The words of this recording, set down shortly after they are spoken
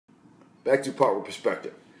back to part with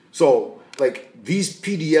perspective. So like these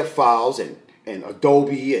PDF files and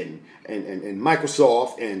Adobe and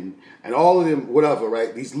Microsoft and all of them, whatever,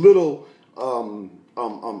 right? These little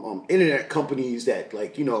internet companies that,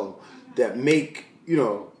 like, you know, that make, you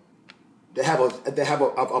know, they have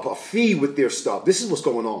a fee with their stuff. This is what's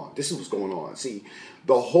going on. This is what's going on. See,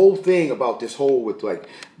 the whole thing about this whole with like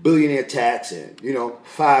billionaire tax and, you know,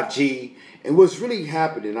 5G and what's really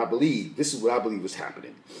happening, I believe, this is what I believe is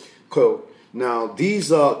happening. So now these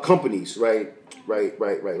companies, right.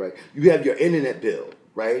 You have your internet bill,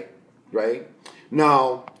 right.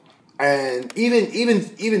 Now, and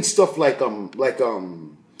even stuff like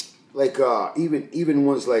even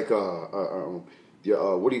ones like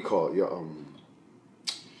your what do you call it?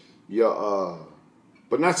 Your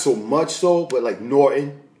but not so much so, but like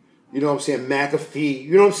Norton, you know what I'm saying? McAfee,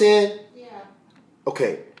 you know what I'm saying? Yeah.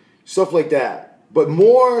 Okay, stuff like that. But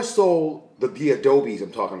more so the Adobes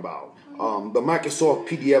I'm talking about, the Microsoft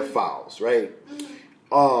PDF files, right?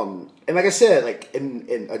 And like I said, like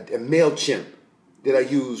in a MailChimp that I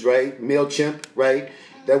use, right? MailChimp, right?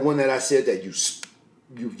 That one that I said that you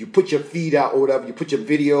put your feed out or whatever, you put your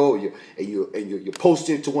video or you post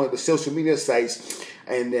it to one of the social media sites,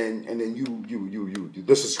 and then you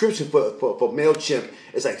the subscription for MailChimp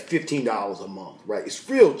is like $15 a month, right? It's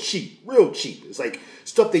real cheap. It's like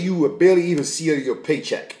stuff that you would barely even see out of your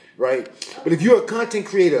paycheck, right? But if you're a content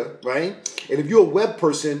creator, right, and if you're a web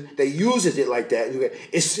person that uses it like that,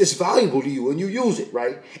 it's valuable to you and you use it,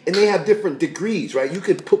 right? And they have different degrees, right? You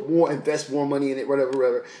could invest more money in it,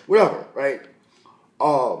 whatever, right?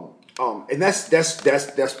 And that's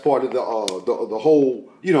part of the whole,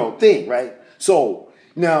 you know, thing, right? So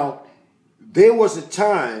now there was a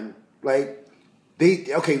time, like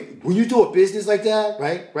when you do a business like that,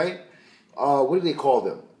 right? What do they call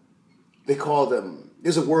them? They call them.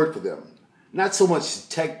 There's a word for them. Not so much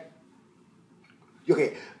tech.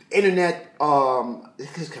 Okay, internet.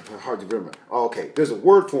 It's kind of hard to remember. Okay, there's a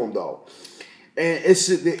word for them though, and it's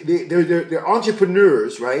they're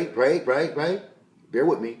entrepreneurs, right? Bear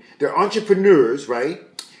with me. They're entrepreneurs, right?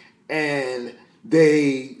 And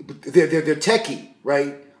they're techie,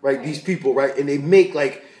 right? These people, right? And they make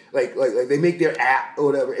like they make their app or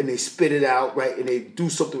whatever, and they spit it out, right? And they do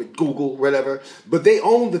something with Google, whatever. But they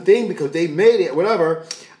own the thing because they made it, whatever.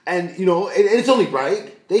 And you know, and it's only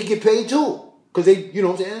right. They get paid too because they, you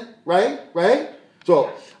know what I'm saying, right? So,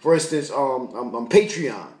 for instance,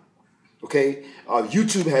 Patreon, okay?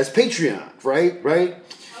 YouTube has Patreon, right?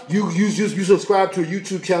 You subscribe to a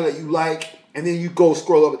YouTube channel that you like, and then you go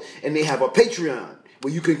scroll up, and they have a Patreon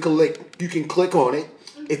where you can click on it.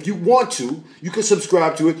 If you want to, you can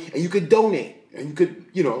subscribe to it, and you can donate, and you could,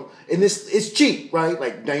 you know, and it's cheap, right?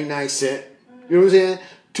 Like 99 cents, you know what I'm saying?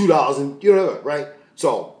 $2, and you know, right?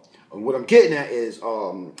 So what I'm getting at is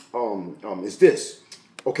this,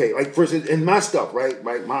 okay? Like for instance, in my stuff, right?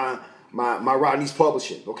 My Rodney's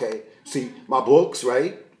publishing, okay? See my books,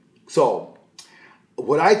 right? So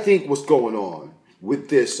what I think was going on with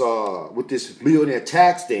this millionaire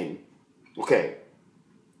tax thing, okay?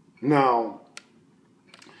 Now,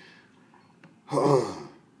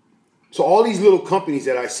 so all these little companies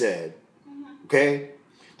that I said, okay,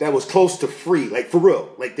 that was close to free, like for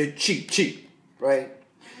real, like they're cheap, right?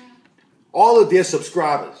 All of their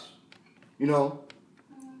subscribers, you know,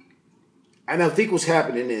 and I think what's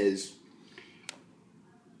happening is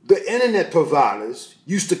the internet providers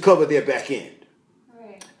used to cover their back end.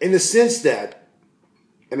 In the sense that,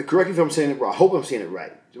 and correct me if I'm saying it wrong, I hope I'm saying it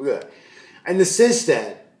right. In the sense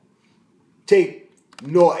that, take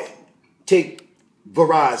Norton, take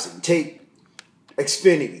Verizon, take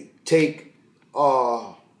Xfinity, take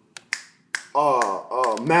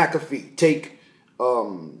McAfee, take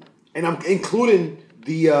and I'm including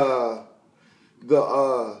the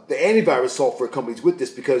antivirus software companies with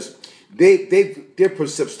this because they're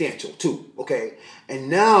substantial too, okay? And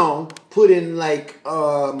now put in like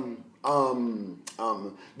the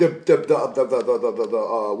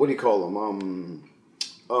what do you call them?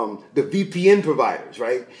 The VPN providers,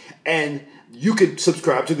 right? And you could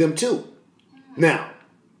subscribe to them too. Now,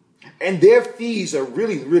 and their fees are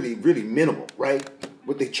really minimal, right?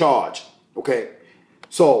 What they charge, okay?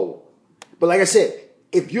 So, but like I said,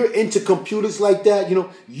 if you're into computers like that, you know,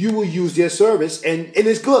 you will use their service, and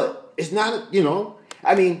it's good. It's not, you know,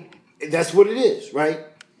 I mean, that's what it is, right?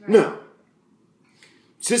 Now,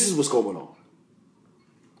 this is what's going on.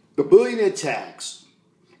 The billionaire tax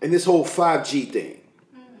and this whole 5G thing.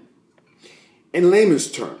 In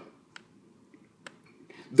layman's term,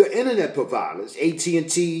 the internet providers,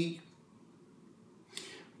 AT&T,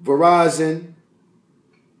 Verizon,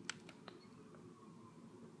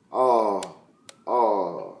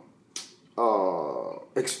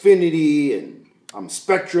 Xfinity and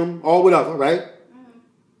Spectrum or whatever, right?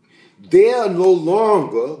 They are no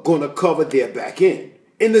longer going to cover their back end.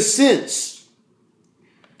 In the sense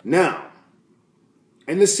that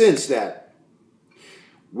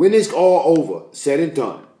when it's all over, said and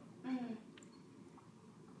done,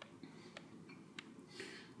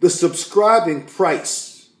 the subscribing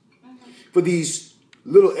price for these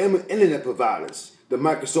little internet providers, the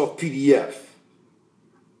Microsoft PDF,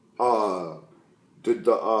 the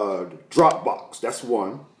Dropbox, that's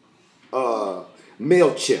one,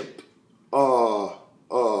 MailChimp, all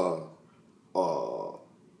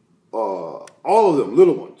of them,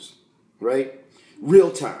 little ones, right?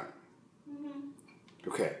 Real time.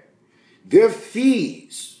 Okay. Their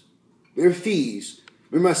fees,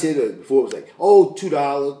 remember I said that before, it was like,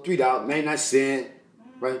 $2, $3, 99 cents,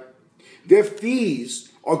 right? Their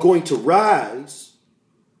fees are going to rise,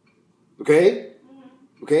 okay?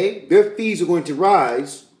 Okay? Their fees are going to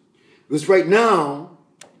rise because right now,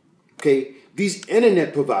 okay, these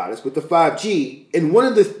internet providers with the 5G, and one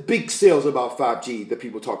of the big sales about 5G that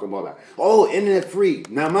people talking about, internet free.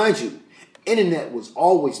 Now, mind you, internet was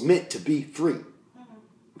always meant to be free.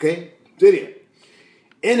 Okay?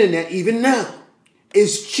 Internet, even now,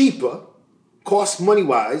 is cheaper, cost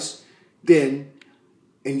money-wise, than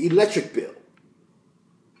an electric bill.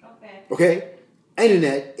 Okay?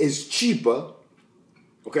 Internet is cheaper,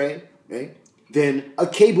 okay, than a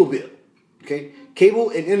cable bill. Okay? Cable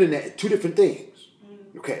and internet are two different things.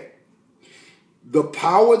 Okay? The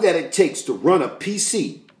power that it takes to run a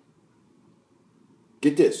PC,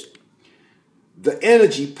 get this, the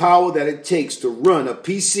energy power that it takes to run a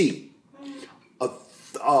PC,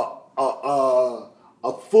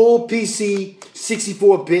 a full PC,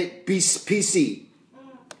 64-bit PC,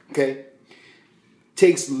 okay,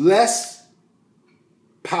 takes less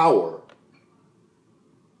power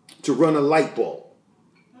to run a light bulb.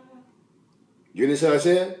 You understand what I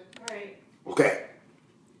said? Right. Okay.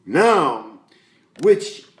 Now,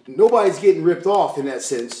 which nobody's getting ripped off in that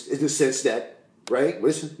sense, in the sense that, right?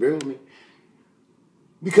 Listen, bear with me.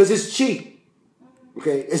 Because it's cheap.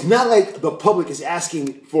 Okay? It's not like the public is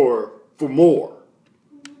asking for more.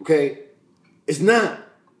 Okay? It's not.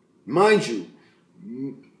 Mind you,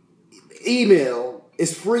 email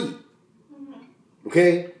is free.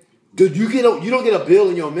 Okay? You don't get a bill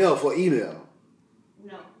in your mail for email.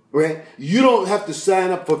 No. Okay? You don't have to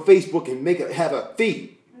sign up for Facebook and have a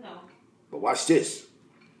fee. No. But watch this.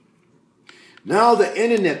 Now the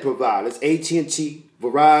internet providers, AT&T,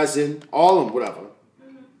 Verizon, all of them, whatever.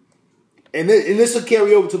 And this will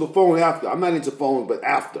carry over to the phone after. I'm not into phones, but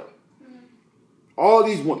after. All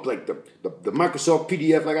these ones, like the Microsoft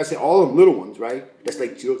PDF, like I said, all them little ones, right? That's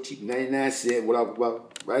like cheap, 99 cents, whatever,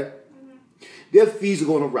 right? Their fees are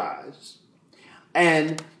going to rise.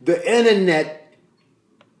 And the internet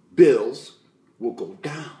bills will go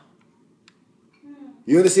down.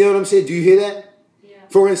 You understand what I'm saying? Do you hear that? Yeah.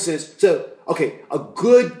 For instance, a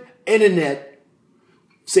good internet,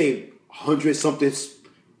 say 100-something,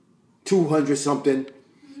 200-something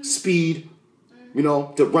speed,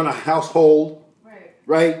 to run a household,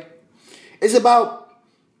 right? It's about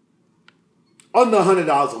under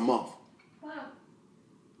 $100 a month.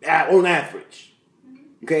 On average.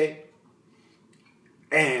 Okay?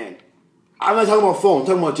 And I'm not talking about phone, I'm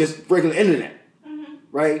talking about just regular internet.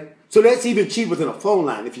 Right? So that's even cheaper than a phone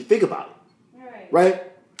line if you think about it. Right?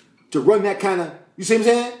 To run that kind of, you see what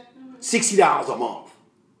I'm saying? $60 a month.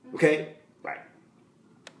 Okay? Right.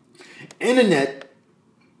 Internet,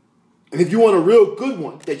 and if you want a real good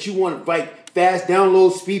one, that you want like fast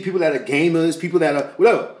download speed, people that are gamers, people that are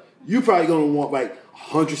whatever, you probably gonna want like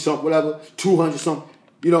 100-something, whatever, 200-something.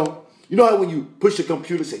 You know how when you push the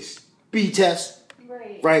computer, say speed test,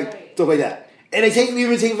 right? Stuff like that. And they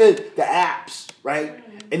even take the apps, right?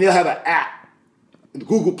 And they'll have an app in the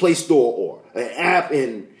Google Play Store or an app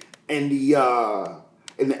in the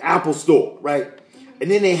Apple Store, right?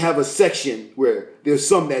 And then they have a section where there's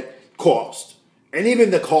some that cost, and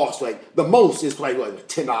even the cost, like the most is probably like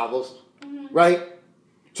 $10, right?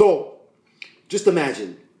 So just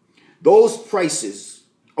imagine those prices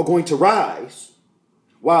are going to rise,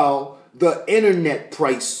 while the internet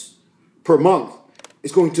price per month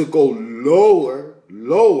is going to go lower,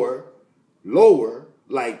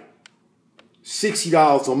 like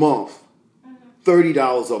 $60 a month,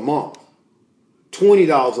 $30 a month,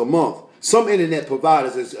 $20 a month. Some internet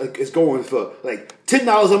providers is going for like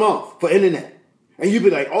 $10 a month for internet. And you'd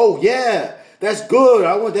be like, oh yeah, that's good,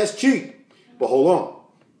 that's cheap. But hold on.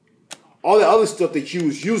 All the other stuff that you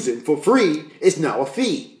was using for free is now a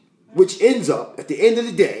fee, which ends up, at the end of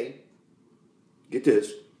the day, get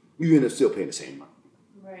this, you end up still paying the same amount.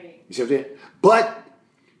 Right. You see what I'm saying? But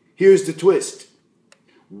here's the twist.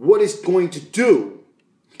 What it's going to do,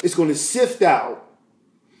 it's going to sift out,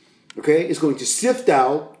 okay? It's going to sift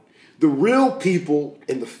out the real people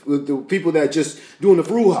and the people that are just doing the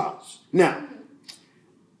frujas. Now,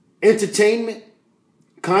 entertainment,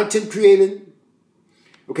 content creating,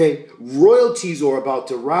 okay? Royalties are about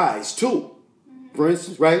to rise too, for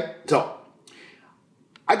instance, right? So,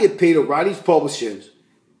 I get paid at Rodney's Publishers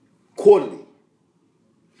quarterly.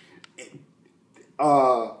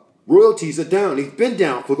 Royalties are down. They've been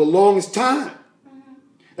down for the longest time.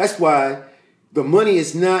 That's why the money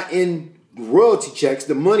is not in royalty checks.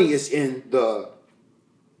 The money is in the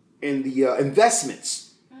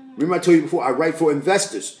investments. Remember I told you before, I write for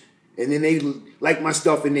investors. And then they like my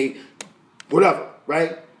stuff and they, whatever,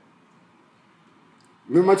 right?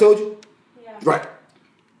 Remember I told you? Yeah. Right.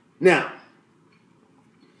 Now,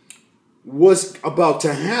 what's about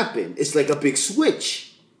to happen, it's like a big switch.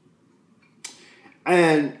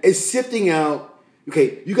 And it's sifting out,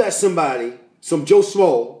 okay, you got somebody, some Joe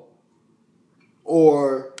Smo,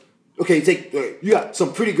 or, okay, you got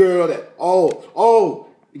some pretty girl that,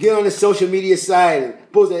 get on the social media side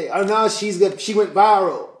and post that, now she went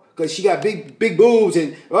viral because she got big boobs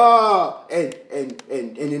and then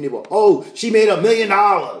they go, she made $1 million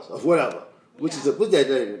or whatever, which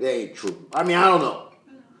that ain't true. I mean, I don't know.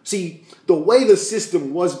 See, the way the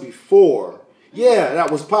system was before, yeah,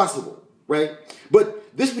 that was possible, right?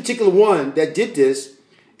 But this particular one that did this,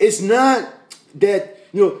 it's not that,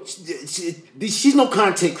 she's no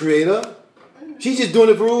content creator. She's just doing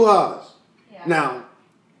it for ruhas. Yeah. Now,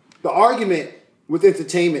 the argument with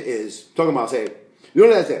entertainment is, talking about, say,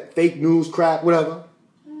 that's that fake news crap, whatever,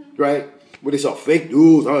 right? Where they saw fake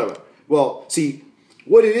news, whatever. Well, see,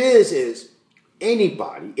 what it is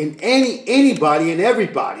anybody and anybody and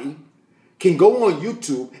everybody can go on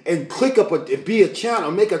YouTube and click up and be a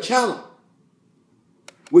channel, make a channel.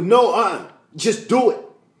 With no just do it,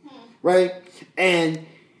 right? And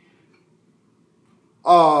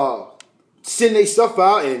send their stuff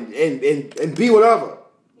out and be whatever,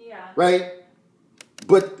 right?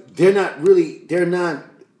 But they're not.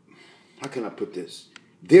 How can I put this?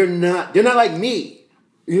 They're not like me.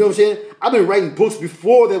 You know what I'm saying? I've been writing books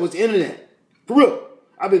before there was internet, for real.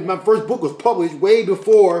 My first book was published way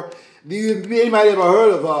before anybody ever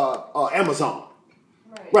heard of Amazon,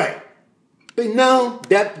 right? But now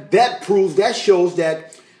that proves, that shows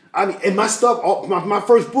that, and my stuff, my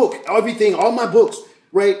first book, everything, all my books,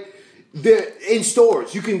 right? They're in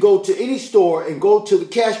stores. You can go to any store and go to the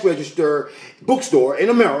cash register, bookstore in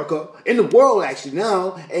America, in the world actually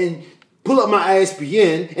now, and pull up my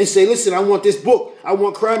ISBN and say, listen, I want this book. I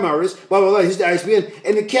want crime artists, blah, blah, blah. Here's the ISBN.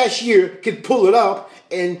 And the cashier can pull it up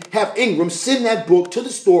and have Ingram send that book to the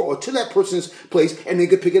store or to that person's place, and they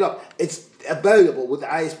can pick it up. It's available with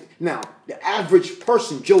the ISBN. Now, the average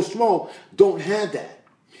person, Joe Small, don't have that.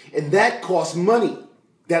 And that costs money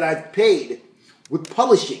that I've paid with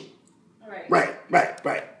publishing. Right.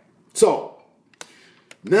 So,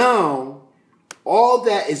 now, all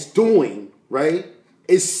that is doing, right,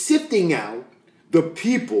 is sifting out the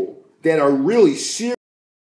people that are really serious.